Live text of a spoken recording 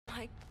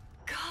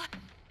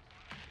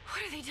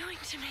are they doing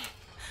to me?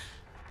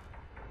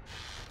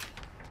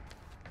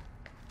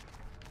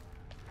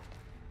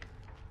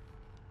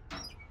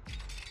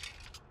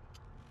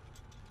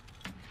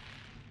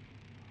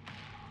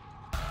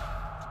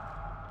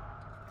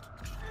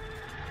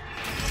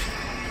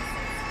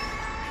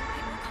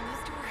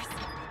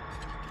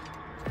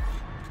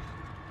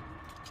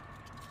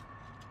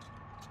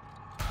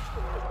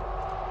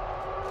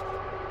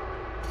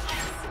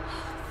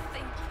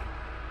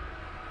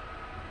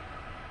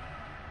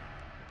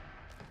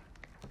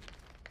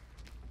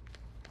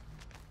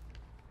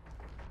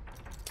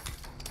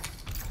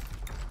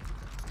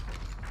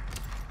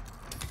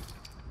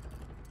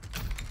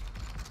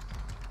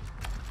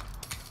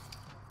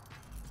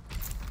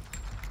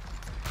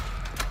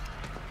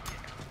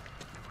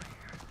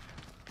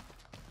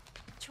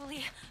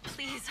 Julie,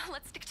 please,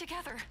 let's stick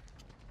together.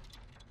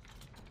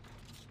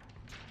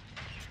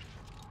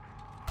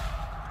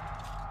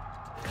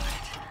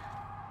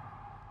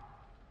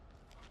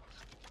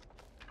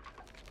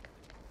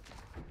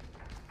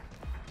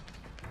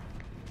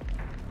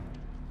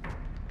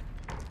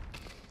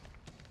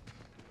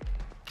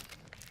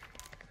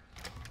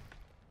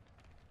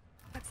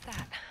 What's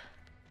that?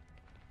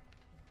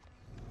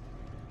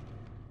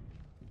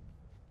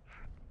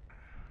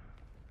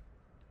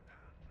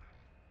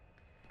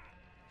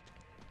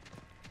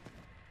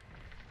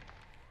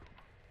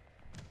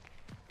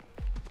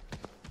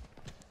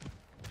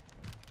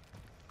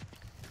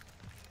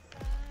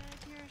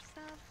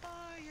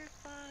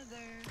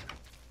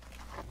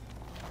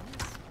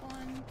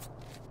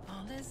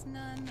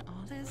 None,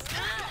 all is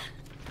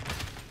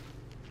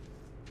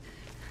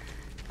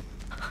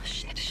Oh,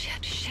 shit.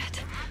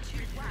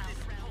 Wow,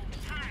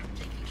 time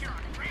taking care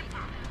of Grandpa.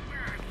 Where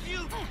are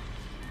you?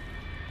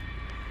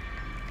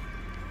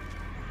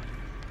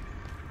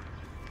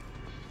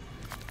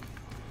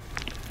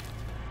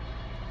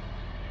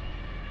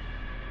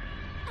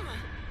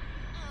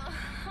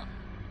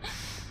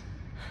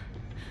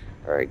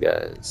 Alright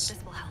guys,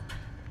 This will help.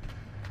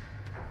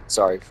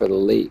 sorry for the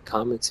late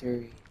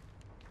commentary.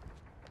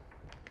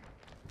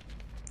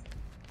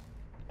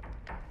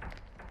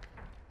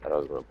 Thought I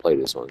was gonna play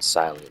this on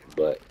silent,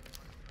 but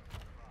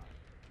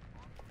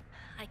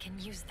I can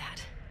use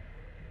that.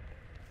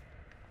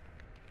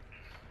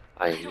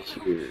 I am don't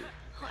know. here.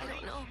 Oh, I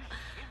don't know.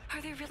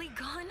 Are they really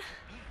gone?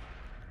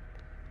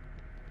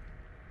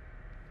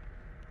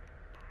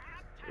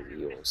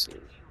 Maybe you won't see me.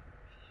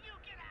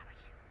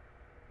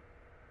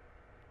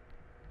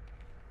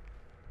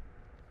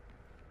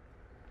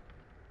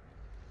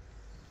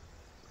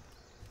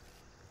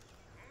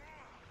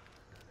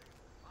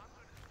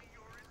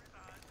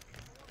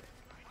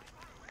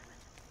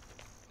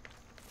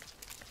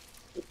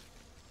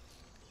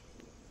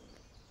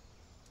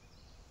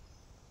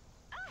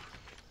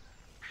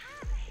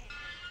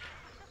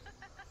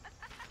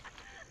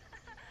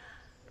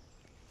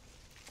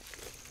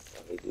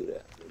 Let me do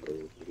that. Let me go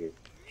over here.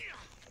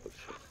 Oh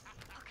shit.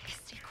 Okay,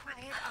 stay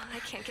quiet. I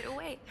can't get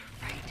away.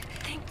 Right.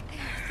 Think.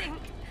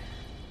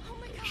 Oh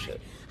my god.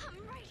 Shit.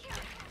 I'm right here.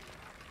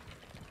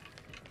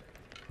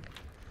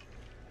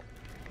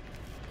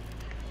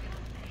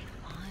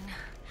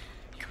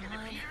 Come on.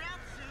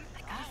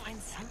 I gotta find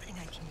something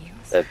I can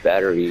use. That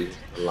battery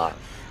unlocked.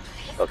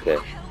 Okay.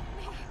 Help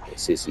me.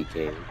 Sissy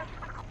came.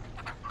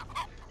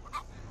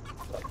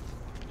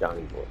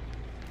 Johnny boy.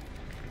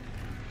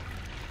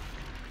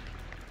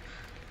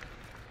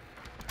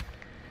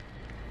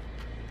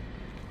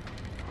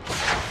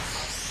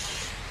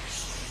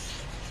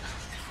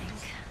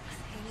 Think.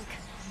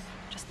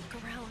 Just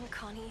look around,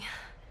 Connie.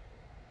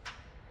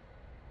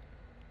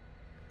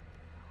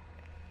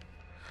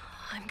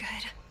 I'm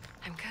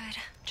good.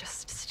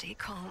 Just stay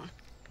calm.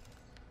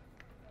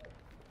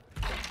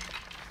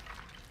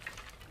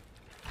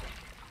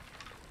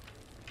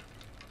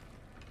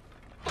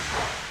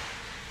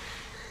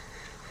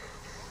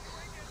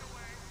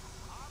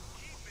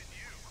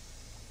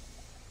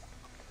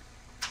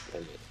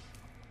 Damn it.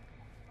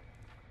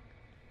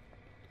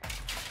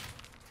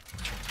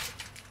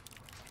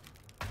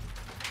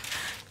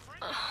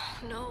 Oh,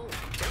 no.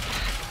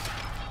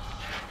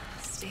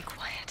 Stay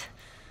quiet.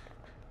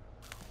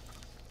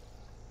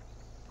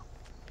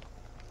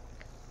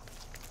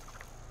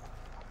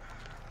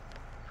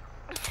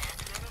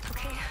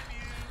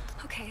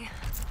 Okay.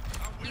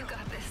 You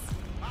got this.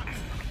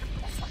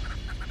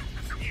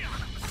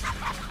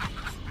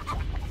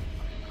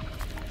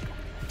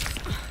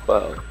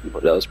 Wow,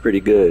 well, that was pretty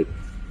good.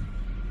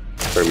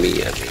 For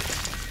me, I mean.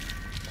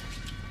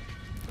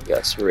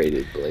 Got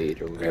serrated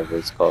blade or whatever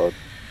it's called.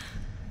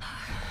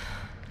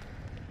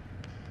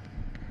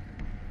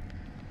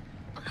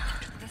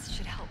 This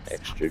should help.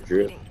 Extra stop the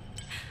drip. bleeding,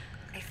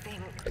 I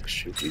think.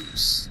 Extra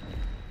juice.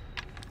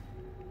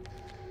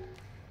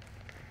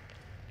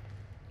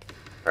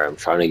 Alright, I'm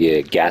trying to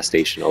get a gas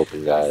station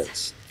open,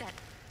 guys. That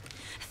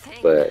thing.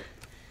 But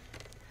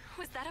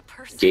Was that a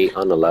person? gate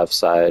on the left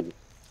side.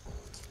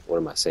 What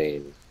am I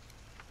saying?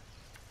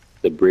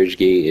 The bridge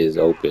gate is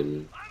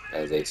open,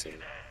 as they say.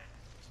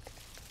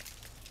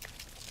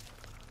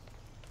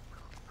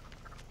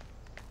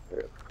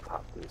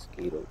 pop this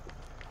gate open.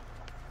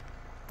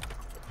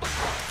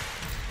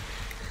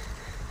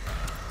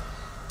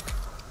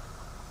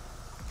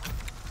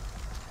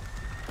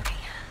 Okay.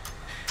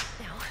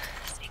 Now,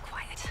 stay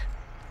quiet.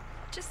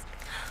 Just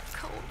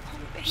go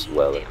away.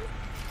 Swell it. Damn.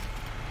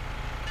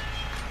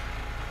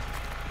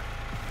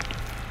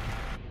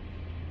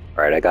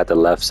 Alright, I got the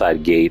left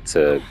side gate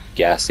to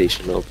gas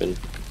station open. Can't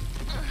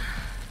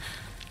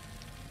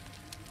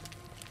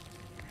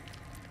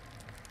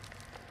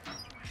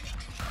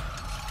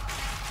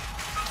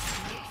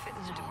fit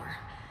in the door.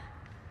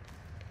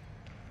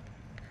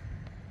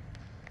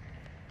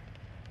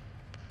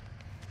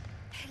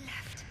 They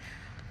left.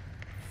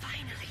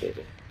 Finally. Okay.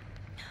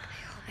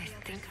 I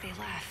think they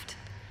left.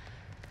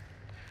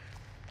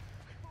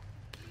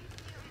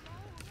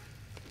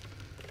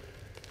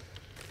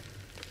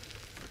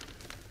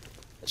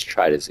 Let's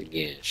try this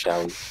again,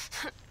 shall we?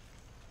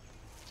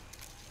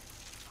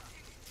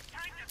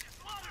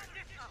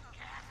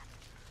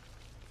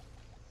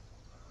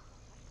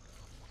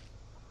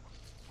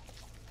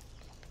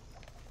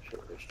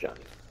 Sure, there's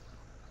Johnny.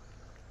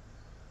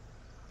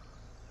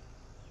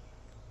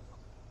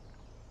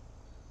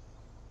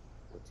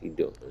 What's he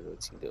doing?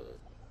 What's he doing?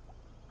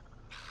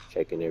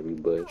 Checking every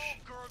bush.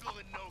 Gurgle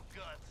and no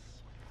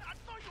guts. I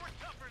thought you were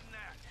tougher than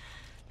that.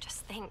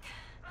 Just think.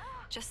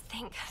 Just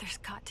think. There's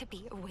got to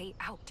be a way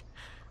out.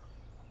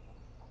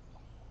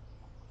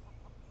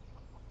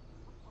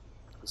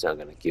 He's not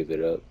gonna give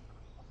it up.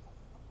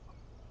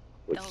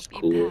 Which They'll is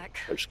be cool. back.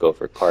 Or just go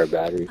for car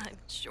battery. I'm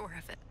sure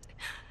of it.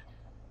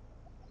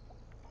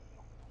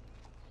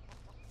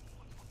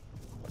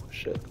 Oh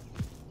shit.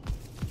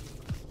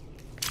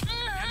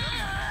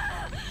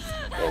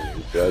 And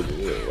he drugged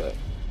me or what?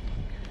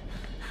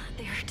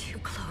 They're too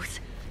close.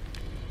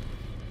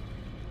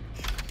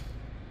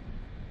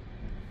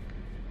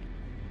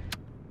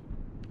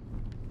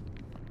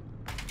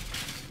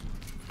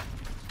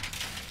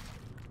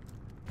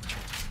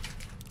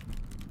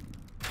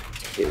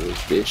 It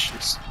was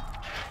vicious.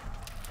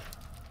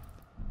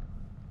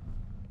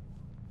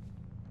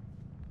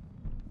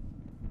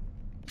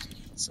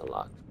 It's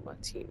unlocked for my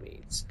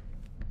teammates.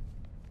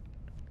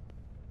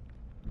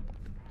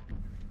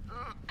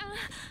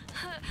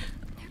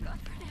 They're gone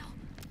for now.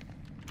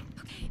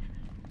 Okay.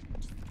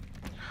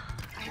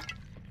 I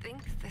think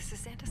this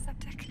is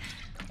antiseptic.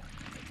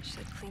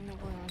 Should clean the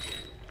wound.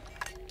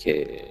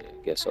 Okay,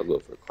 guess I'll go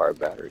for car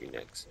battery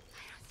next. I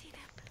don't see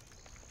them.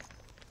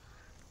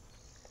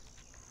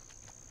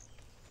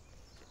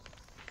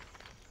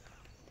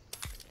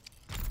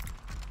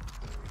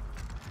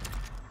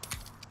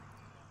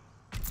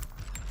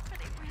 Are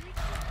they really?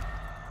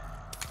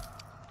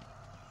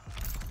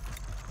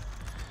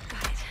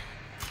 Got it.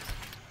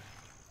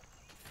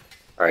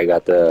 Alright,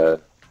 got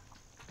the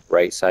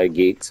right side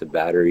gate to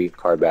battery,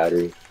 car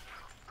battery.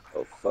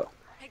 Oh fuck.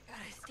 I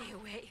gotta stay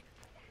away.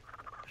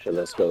 Shit,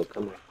 let's go.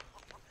 Come on.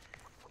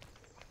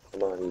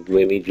 Come on, you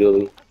with me,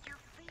 Julie? Your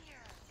fear.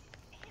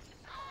 It's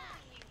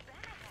holding you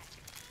back.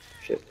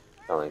 Shit,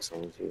 sound like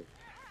someone's here.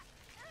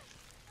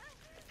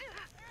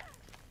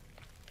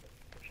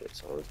 Shit,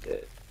 someone's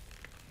dead.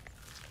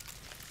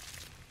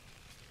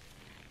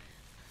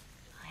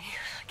 I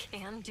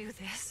can do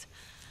this.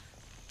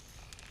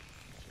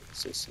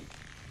 Sissy.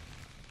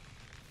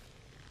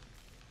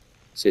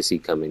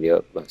 Sissy coming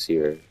up. I see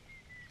her.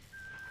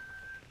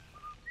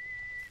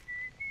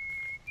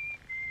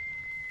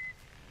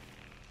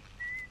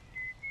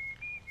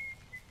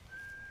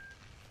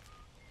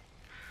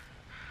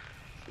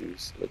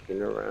 She's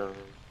looking around.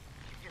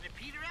 You're gonna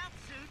peter out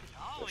soon.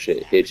 Oh Always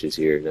shit, happens. Hitch is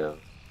here now.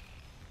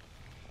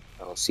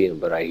 I don't see him,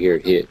 but I hear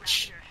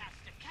Hitch. Raptor has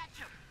to catch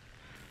him.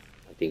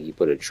 I think he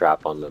put a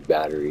trap on the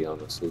battery,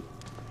 honestly.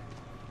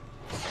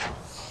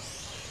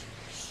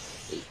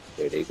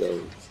 There they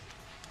go.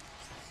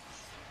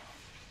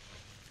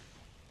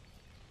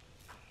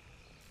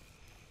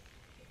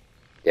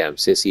 Damn,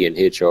 Sissy and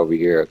Hitch are over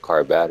here at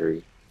car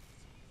battery.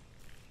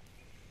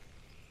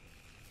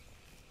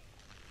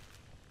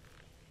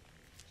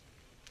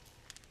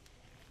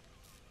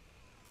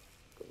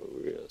 Go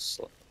real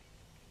slow.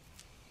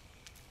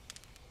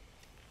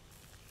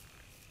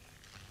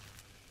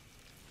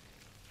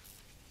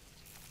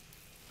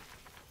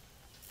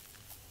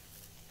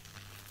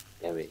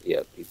 Damn it,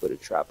 yep, he put a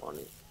trap on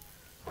it.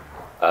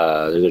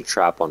 There's a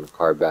trap on the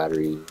car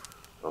battery.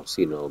 I don't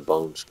see no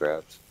bone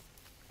scraps.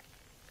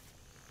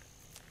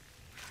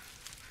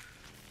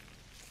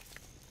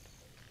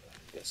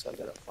 Guess I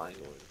gotta find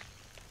one.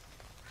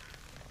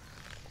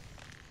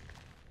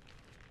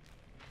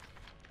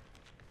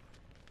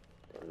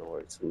 Don't know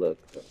where to look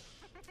though.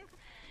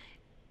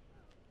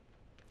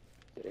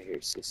 Did I hear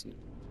Sissy?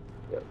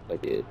 Yep, I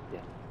did, yeah.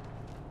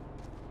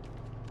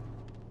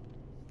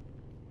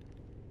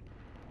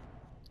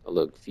 Oh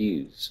look,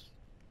 fuse.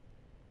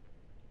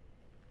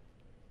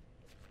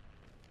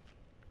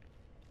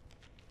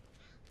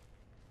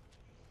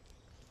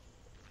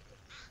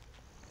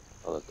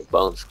 Oh look, a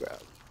bone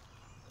scrap.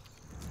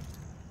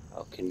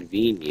 How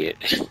convenient.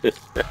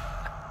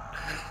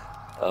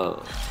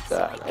 Oh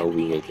god, I hope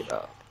we make it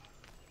out.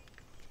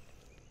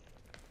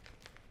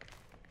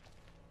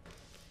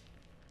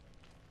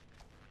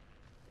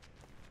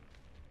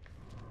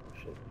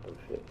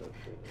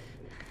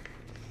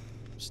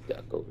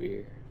 Stuck over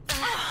here.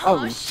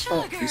 Oh,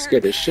 fuck. sugar. You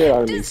scared the shit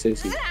out of me, Does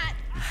sissy. that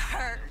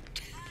hurt?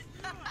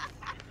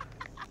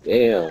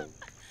 Damn.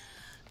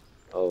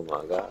 Oh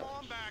my god. Come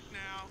on back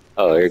now.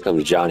 Oh, here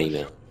comes Johnny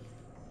now.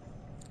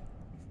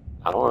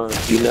 I don't want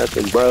to do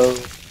nothing, bro.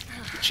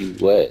 But you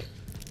what?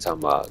 Talking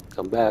about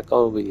come back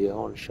over here. I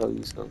want to show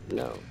you something.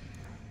 No.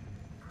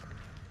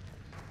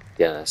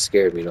 Yeah, that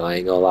scared me though. I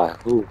ain't gonna lie.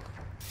 Ooh.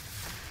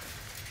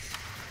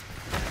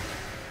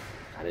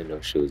 I didn't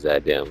know she was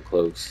that damn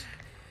close.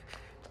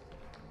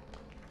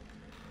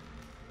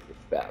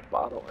 Fat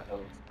bottle of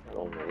health. I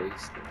don't want to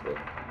waste it, but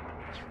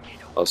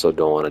also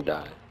don't want to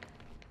die.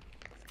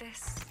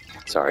 This.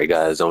 Sorry,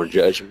 guys. Don't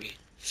judge me.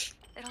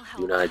 It'll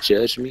help. Do not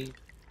judge me.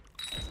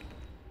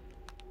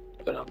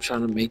 But I'm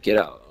trying to make it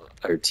out.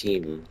 Our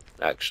team,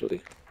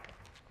 actually.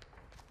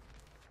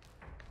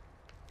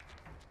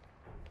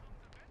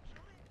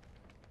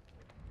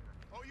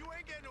 Oh, you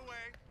ain't getting away.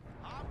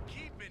 I'm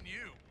keeping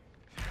you.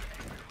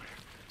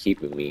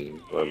 Keeping me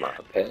or my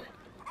pet.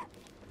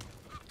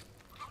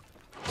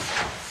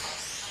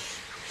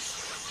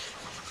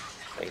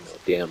 Ain't no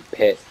damn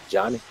pet,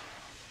 Johnny.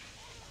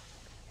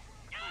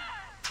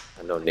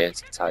 I know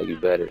Nancy taught you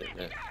better than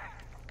that.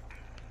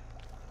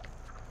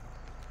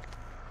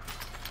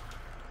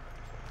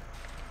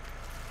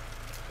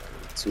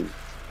 Me too.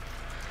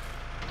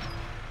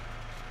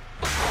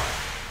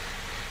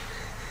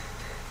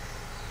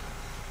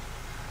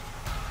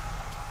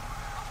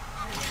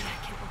 Maybe I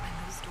can open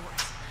those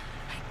doors.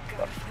 I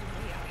gotta find a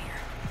way out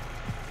here.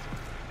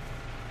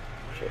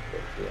 Check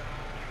right here.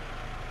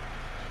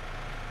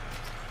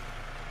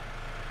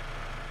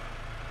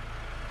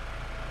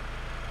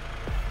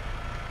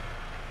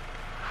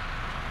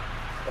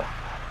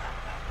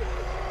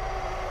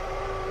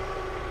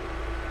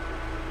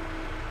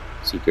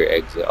 Secret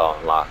exit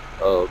unlocked.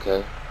 Oh,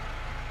 okay.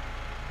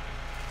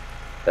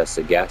 That's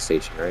the gas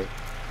station, right?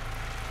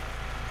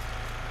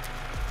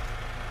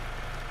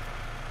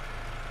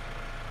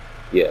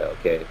 Yeah,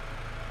 okay.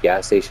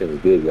 Gas station is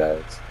good,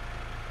 guys.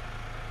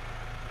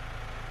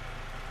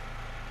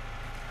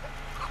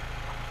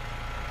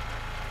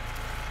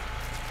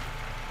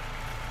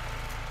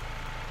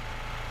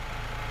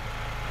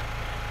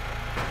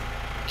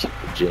 Keep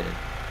the gin.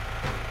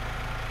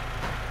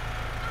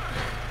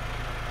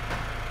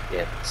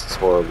 Yeah, this is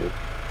horrible.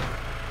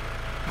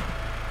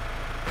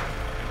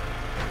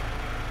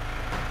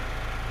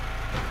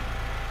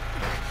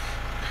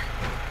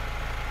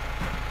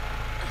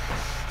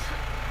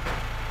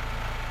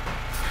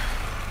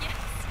 Yes.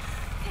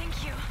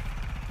 Thank you.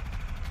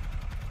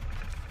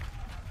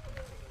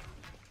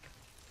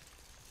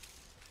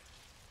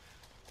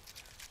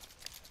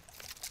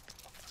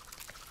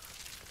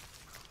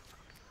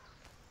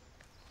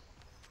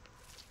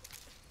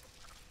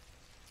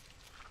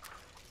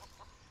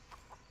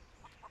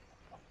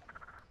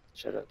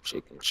 Shut up,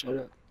 chicken, shut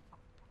up.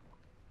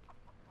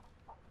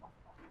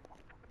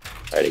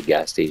 At a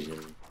gas station.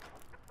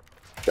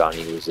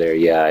 Johnny was there.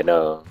 Yeah, I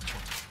know.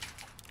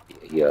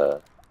 He,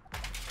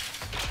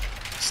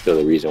 still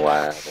the reason why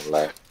I haven't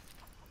left.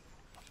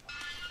 Oh,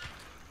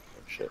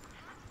 shit.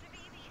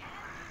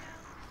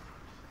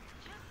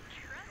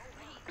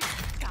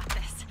 Got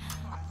this.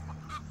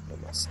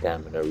 Get my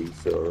stamina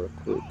refill real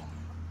quick.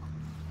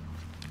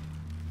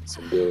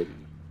 Some ability.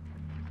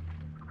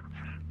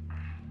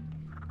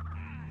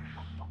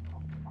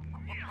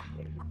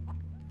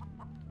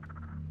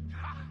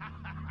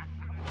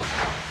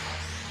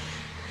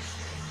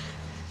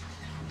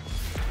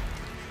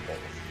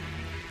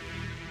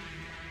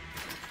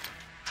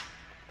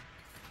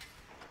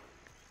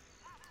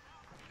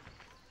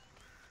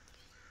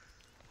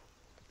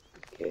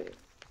 Okay.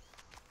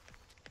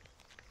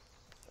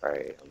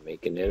 Alright, I'm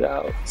making it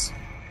out.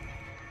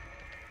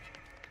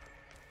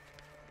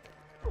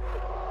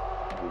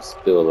 Who's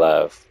still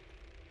alive?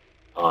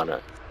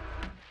 Anna.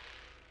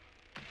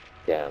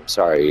 Yeah, I'm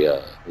sorry,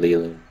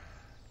 Leland.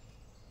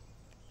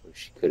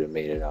 Wish she could have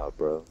made it out,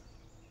 bro.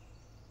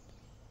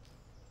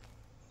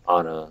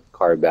 Anna,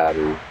 car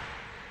battery.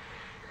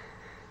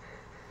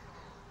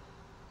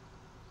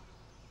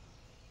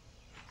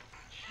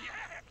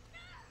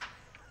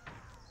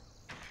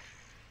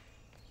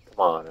 Come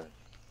on.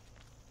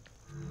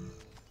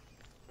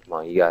 Come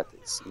on, you got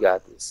this. You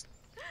got this.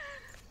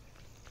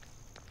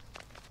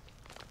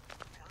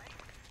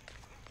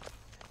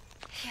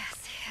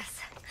 Yes, yes.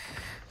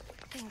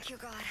 Thank you,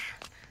 God.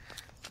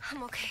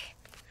 I'm okay.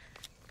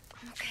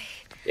 I'm okay.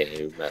 Yeah,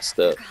 you messed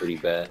up pretty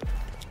bad.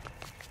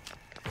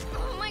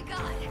 Oh my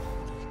God.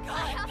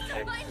 I have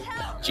to find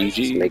help.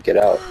 GG, make it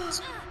out.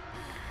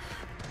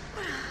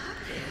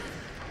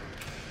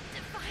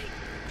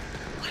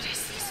 What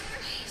is this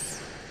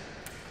place?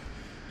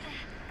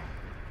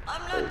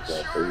 I'm Oh, not God,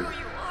 sure hurry. who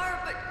you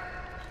are, but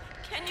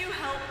can you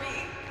help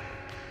me?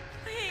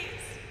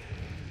 Please.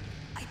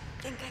 I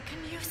think I can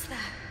use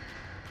that.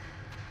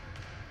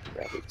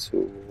 Rabbit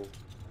tool.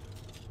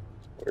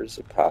 Where's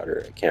the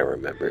powder? I can't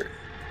remember.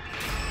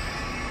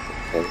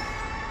 Okay.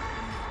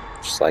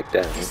 Just like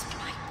that, This huh?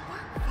 might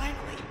work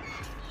finally.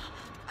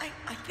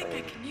 I think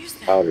I can use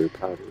Powder,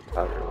 powder,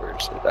 powder.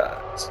 Where's the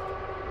dots?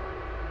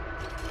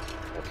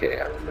 Okay,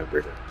 I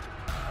remembered it.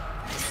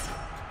 This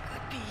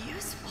could be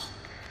useful.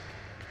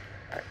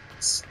 Alright,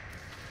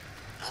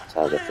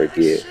 sometimes I I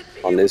forget should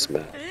be on able this to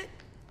map. fit.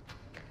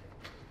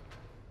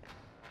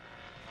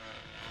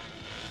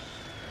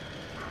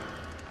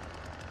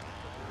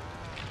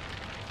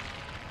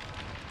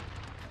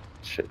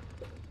 Shit.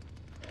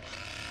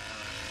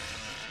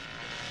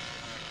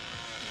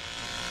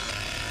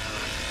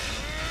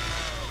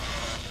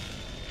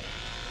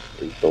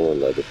 Where you going,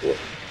 leather boy?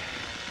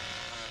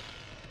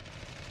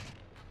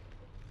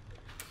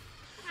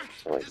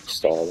 Sound like you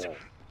stalled out.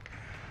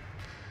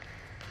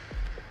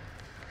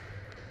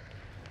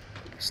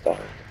 You stalled.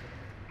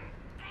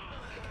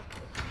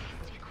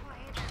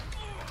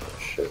 Oh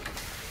shit.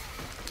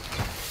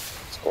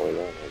 What's going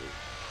on?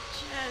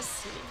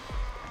 Jesse,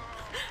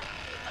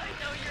 I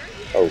know you're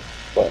here. Oh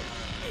fuck.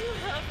 You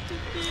have to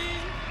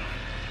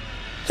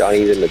be.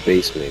 Johnny's in the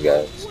basement,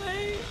 guys.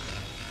 Wait.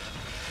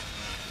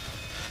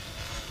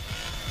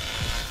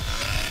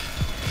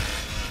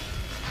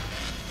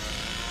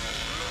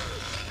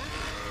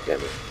 Damn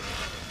it.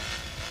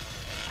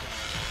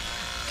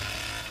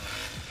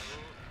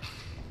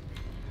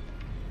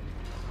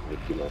 Let me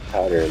keep my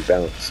powder and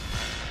bounce.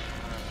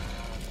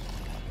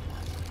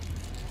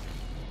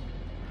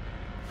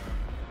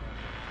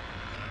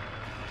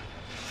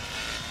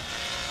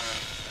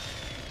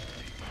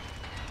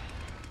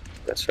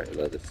 That's right,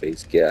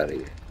 Leatherface. Get out of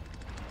here.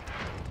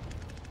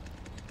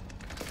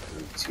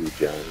 Me too,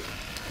 Johnny.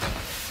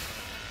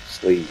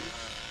 Sleep.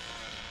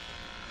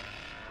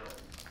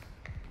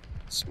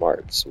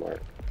 Smart,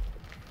 smart.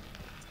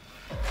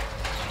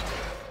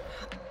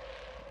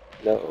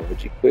 No,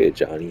 would you quit,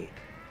 Johnny? You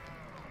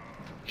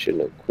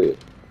shouldn't have quit.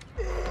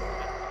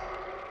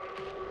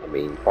 I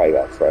mean, you probably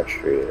got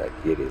frustrated, I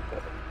get it,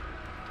 but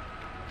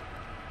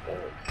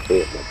don't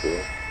quit, my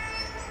boy.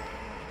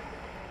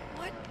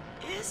 What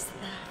is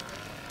that?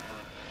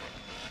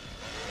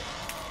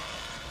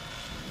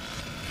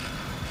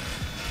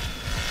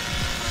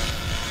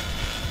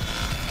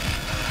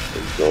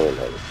 Where you going,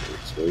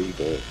 Leatherface? Where you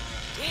going?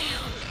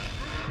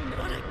 Damn.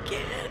 Not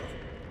again.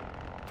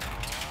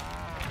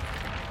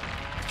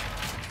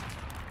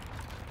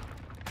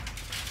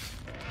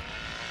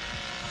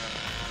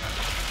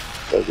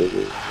 Go, go,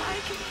 go. I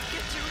can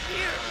get you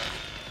here.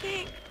 I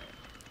think.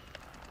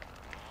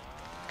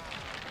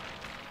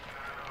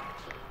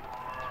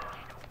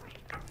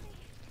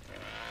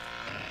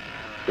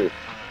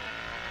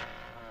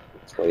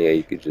 It's funny how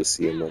you could just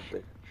see him up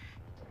there.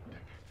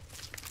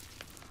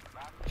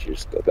 Should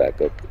just go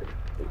back up there.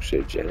 Oh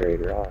shit,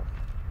 generator off.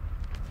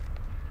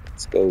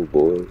 Let's go,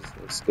 boys.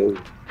 Let's go.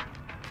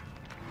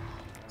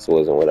 This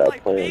wasn't what I My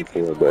planned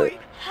baby for, boy but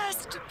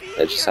has to be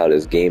that's just here. how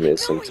this game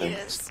is I know he sometimes.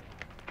 is.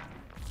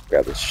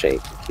 Grab his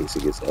shank in case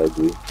it gets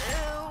ugly. Ew.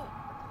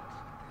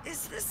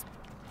 Is this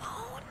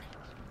bone?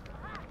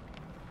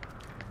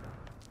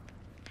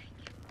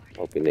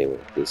 Hoping they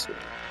went this way.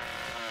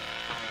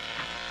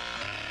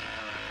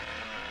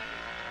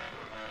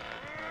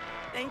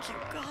 Thank you,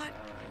 God.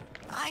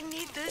 I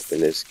need this.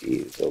 Open this key.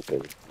 It's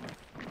open.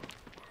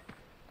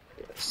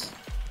 Yes.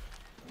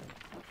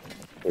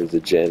 Where's the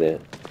gen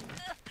at?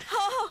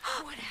 Oh,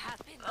 What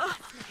happened last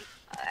night?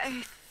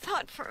 I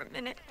thought for a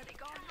minute.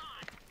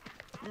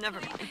 Never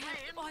I mind.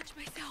 can't watch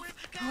myself.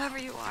 Whoever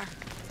you are,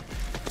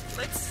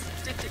 let's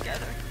stick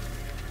together.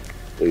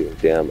 Leave your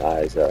damn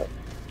eyes up.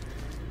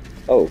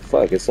 Oh,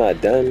 fuck. It's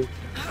not done.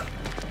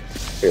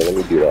 Here, let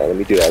me do that. Let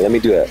me do that. Let me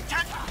do that.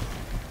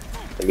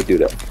 Let me do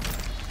that.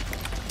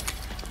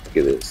 Look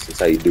at this. That's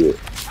how you do it.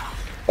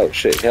 Oh,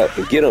 shit. Help.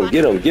 Get him.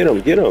 Get him. Get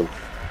him. Get him.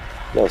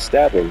 No,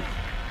 stab him.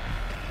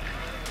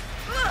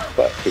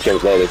 Fuck. Here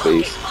comes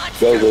Leatherface.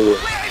 Go, go, go.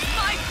 Where's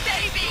my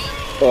baby?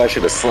 Oh, I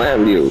should have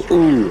slammed you.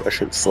 Ooh, I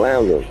should have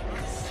slammed him.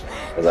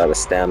 I was out of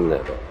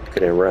stamina, though.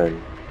 Couldn't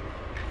run.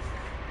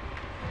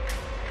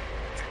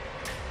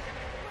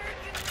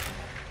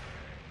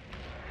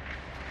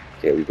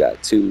 Okay, we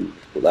got two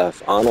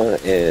left. Anna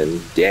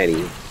and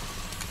Danny.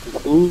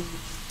 Ooh.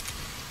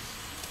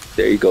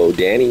 There you go,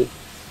 Danny.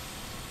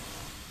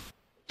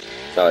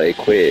 Oh, they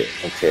quit.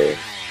 Okay.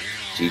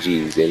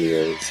 GG's,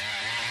 anyways.